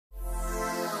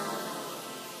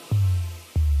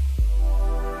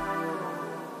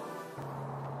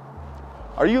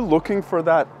Are you looking for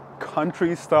that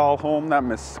country style home, that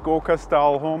Muskoka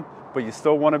style home, but you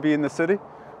still want to be in the city?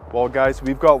 Well guys,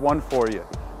 we've got one for you.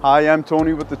 Hi, I'm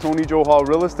Tony with the Tony Johal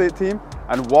Real Estate Team,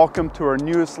 and welcome to our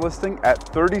newest listing at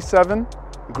 37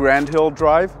 Grand Hill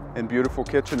Drive in beautiful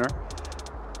Kitchener.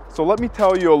 So let me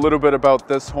tell you a little bit about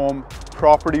this home,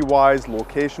 property-wise,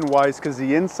 location-wise, because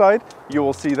the inside, you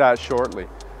will see that shortly.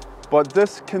 But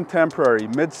this contemporary,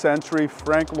 mid-century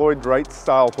Frank Lloyd Wright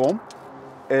style home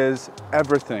is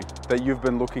everything that you've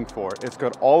been looking for. It's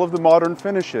got all of the modern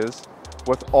finishes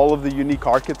with all of the unique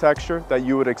architecture that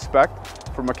you would expect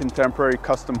from a contemporary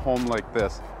custom home like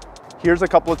this. Here's a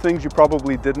couple of things you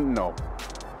probably didn't know.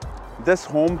 This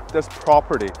home, this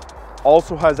property,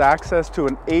 also has access to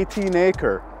an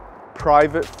 18-acre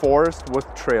private forest with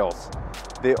trails.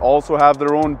 They also have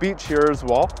their own beach here as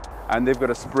well, and they've got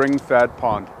a spring-fed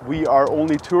pond. We are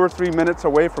only 2 or 3 minutes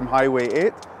away from Highway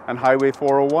 8 and Highway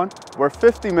 401. We're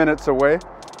 50 minutes away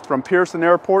from Pearson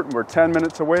Airport, and we're 10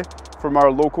 minutes away from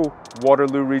our local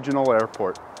Waterloo Regional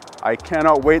Airport. I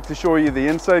cannot wait to show you the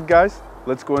inside, guys.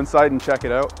 Let's go inside and check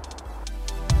it out.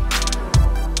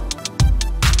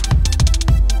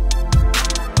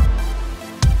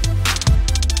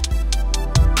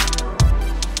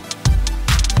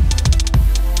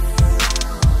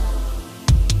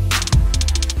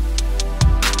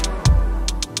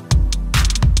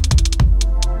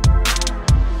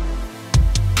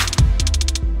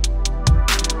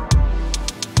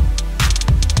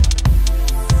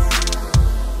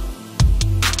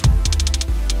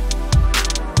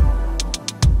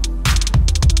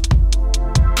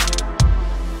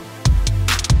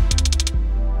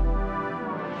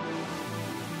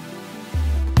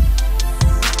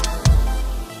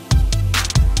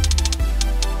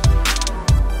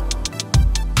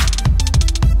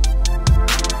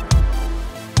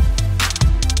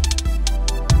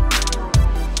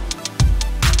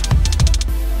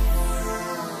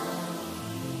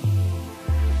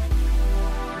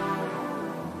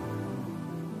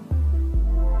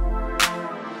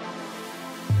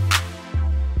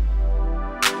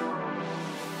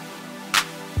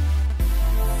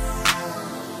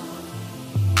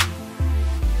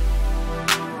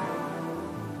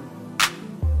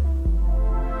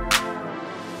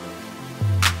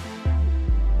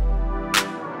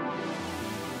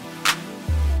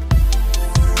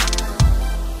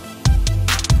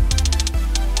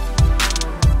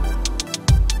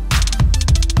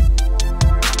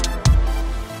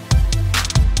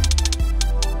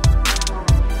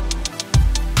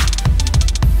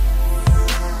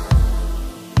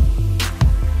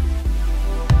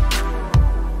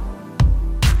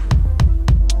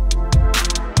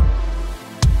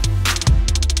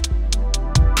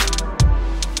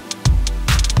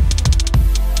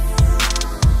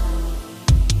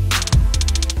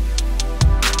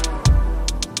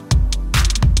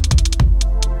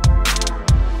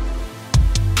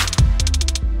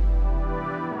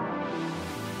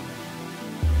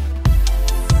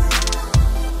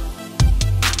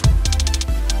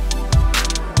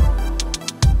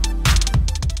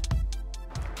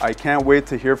 I can't wait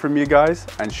to hear from you guys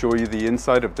and show you the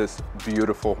inside of this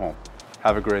beautiful home.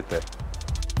 Have a great day.